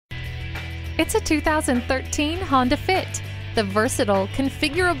It's a 2013 Honda Fit. The versatile,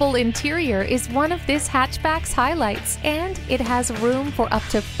 configurable interior is one of this hatchback's highlights, and it has room for up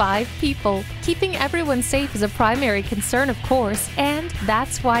to 5 people. Keeping everyone safe is a primary concern, of course, and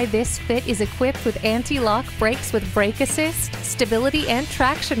that's why this Fit is equipped with anti-lock brakes with brake assist, stability and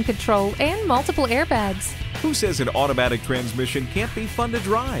traction control, and multiple airbags. Who says an automatic transmission can't be fun to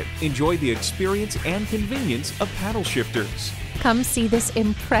drive? Enjoy the experience and convenience of paddle shifters. Come see this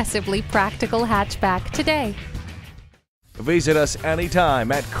impressively practical hatchback today. Visit us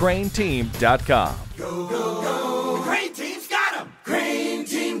anytime at crainteam.com. Go, go.